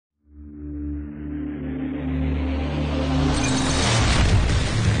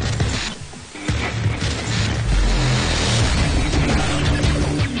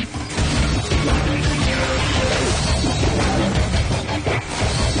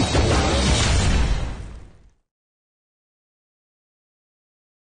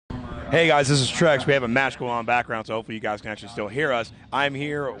Hey guys, this is Trex. We have a match going on in the background, so hopefully you guys can actually still hear us. I'm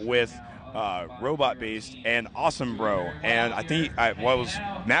here with RobotBeast and AwesomeBro, and I think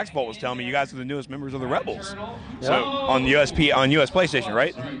Max Bolt was telling me you guys are the newest members of the Rebels. Yep. So on US PlayStation,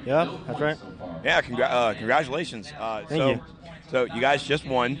 right? Yeah, that's right. Yeah, congratulations. Thank you. So you guys just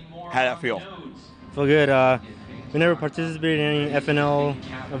won. How'd that feel? Feel good. We never participated in any FNL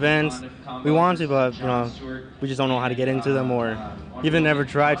events. We want to, but we just don't know how to get into them, or even never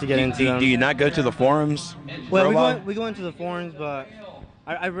tried to get into them. Do you not go to the forums? Well, we go into the forums, but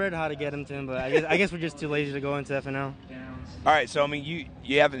I read how to get into them, but I guess we're just too lazy to go into FNL. All right, so I mean,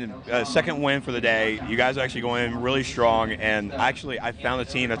 you have a second win for the day. You guys are actually going in really strong, and actually, I found a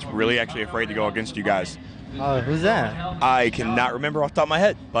team that's really actually afraid to go against you guys. Who's that? I cannot remember off the top of my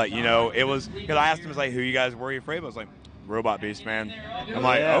head, but it was because I asked him, like, who you guys were afraid of? I was like, RobotBeast, man. I'm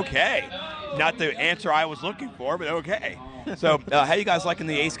like, okay, not the answer I was looking for, but okay. So, how you guys liking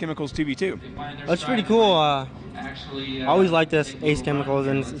the Ace Chemicals 2v2? That's pretty cool. I always like this Ace Chemicals,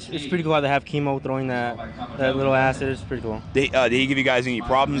 and it's pretty cool how they have Chemo throwing that little acid. It's pretty cool. Did he give you guys any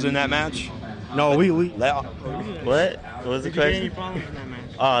problems in that match? No, we What? What was the question? Any problems in that match?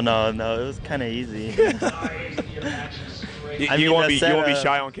 Oh no, it was kind of easy. You won't be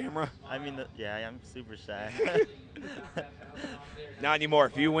shy on camera? I mean, yeah, I'm super shy. Not anymore.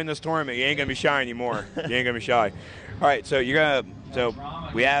 If you win this tournament, you ain't gonna be shy anymore. You ain't gonna be shy. All right, so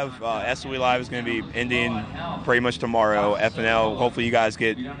we have SOE Live is gonna be ending pretty much tomorrow. FNL. Hopefully you guys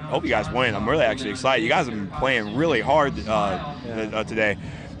hope you guys win. I'm really actually excited. You guys have been playing really hard today.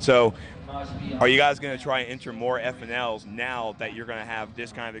 So, are you guys going to try and enter more FNLs now that you're going to have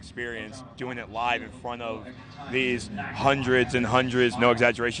this kind of experience doing it live in front of these hundreds and hundreds, no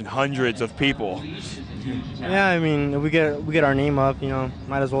exaggeration, hundreds of people? Yeah, I mean, if we get our name up,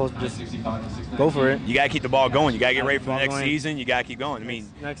 might as well just go for it. You got to keep the ball going. You got to get ready for the next season. You got to keep going. I mean,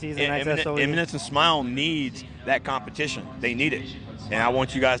 next season, next SOE. Eminence and Smile needs that competition. They need it, and I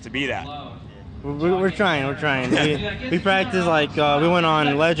want you guys to be that. We're trying. We practiced, like, we went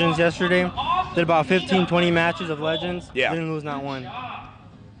on Legends yesterday. Did about 15, 20 matches of Legends. Yeah. Didn't lose not one.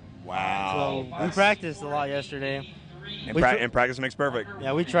 Wow. So we practiced a lot yesterday. And practice makes perfect.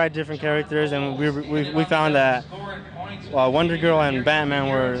 Yeah, we tried different characters, and we found that Wonder Girl and Batman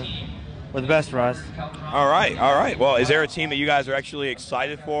were the best for us. All right. Well, is there a team that you guys are actually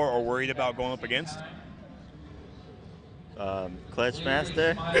excited for or worried about going up against? Clutch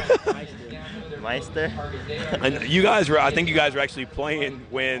Master. Meister. And I think you guys were actually playing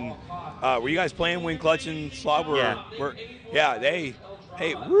when. Were you guys playing when Clutch and Slob were? Yeah.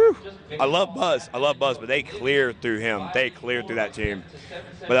 Hey, woo! I love Buzz, but they cleared through him. They cleared through that team.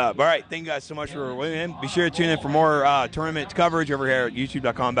 But all right, thank you guys so much for winning. Be sure to tune in for more tournament coverage over here at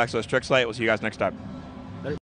youtube.com/Trexlight. We'll see you guys next time.